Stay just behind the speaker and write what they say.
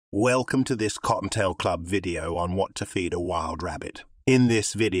Welcome to this Cottontail Club video on what to feed a wild rabbit. In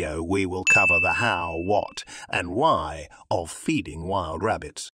this video, we will cover the how, what, and why of feeding wild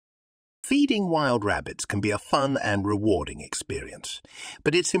rabbits. Feeding wild rabbits can be a fun and rewarding experience,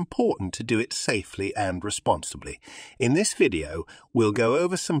 but it's important to do it safely and responsibly. In this video, we'll go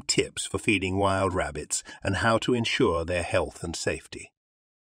over some tips for feeding wild rabbits and how to ensure their health and safety.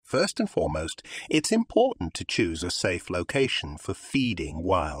 First and foremost, it's important to choose a safe location for feeding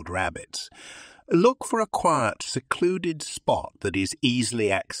wild rabbits. Look for a quiet, secluded spot that is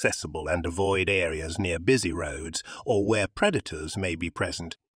easily accessible and avoid areas near busy roads or where predators may be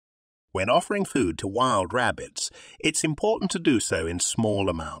present. When offering food to wild rabbits, it's important to do so in small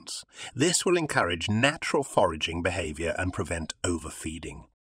amounts. This will encourage natural foraging behavior and prevent overfeeding.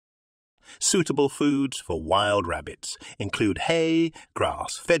 Suitable foods for wild rabbits include hay,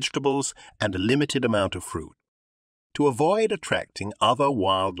 grass, vegetables, and a limited amount of fruit. To avoid attracting other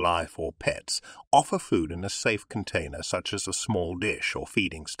wildlife or pets, offer food in a safe container such as a small dish or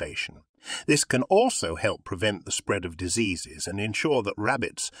feeding station. This can also help prevent the spread of diseases and ensure that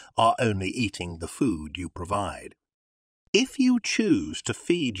rabbits are only eating the food you provide. If you choose to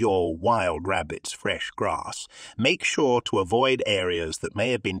feed your wild rabbits fresh grass, make sure to avoid areas that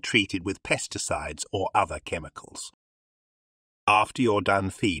may have been treated with pesticides or other chemicals. After you're done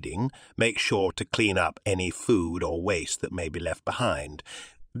feeding, make sure to clean up any food or waste that may be left behind.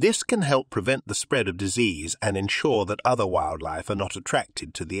 This can help prevent the spread of disease and ensure that other wildlife are not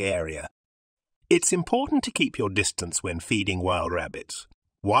attracted to the area. It's important to keep your distance when feeding wild rabbits.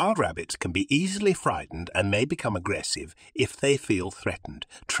 Wild rabbits can be easily frightened and may become aggressive if they feel threatened.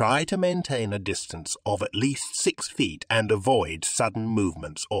 Try to maintain a distance of at least 6 feet and avoid sudden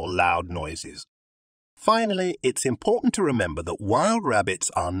movements or loud noises. Finally, it's important to remember that wild rabbits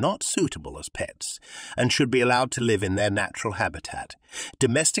are not suitable as pets and should be allowed to live in their natural habitat.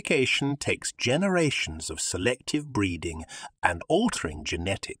 Domestication takes generations of selective breeding and altering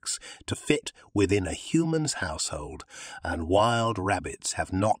genetics to fit within a human's household, and wild rabbits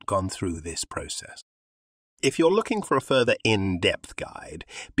have not gone through this process. If you're looking for a further in-depth guide,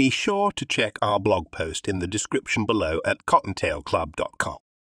 be sure to check our blog post in the description below at cottontailclub.com.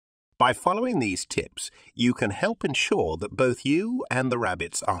 By following these tips, you can help ensure that both you and the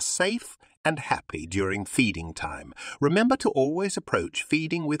rabbits are safe and happy during feeding time. Remember to always approach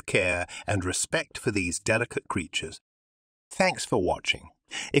feeding with care and respect for these delicate creatures. Thanks for watching.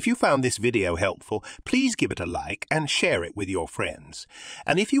 If you found this video helpful, please give it a like and share it with your friends.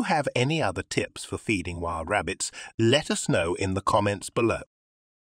 And if you have any other tips for feeding wild rabbits, let us know in the comments below.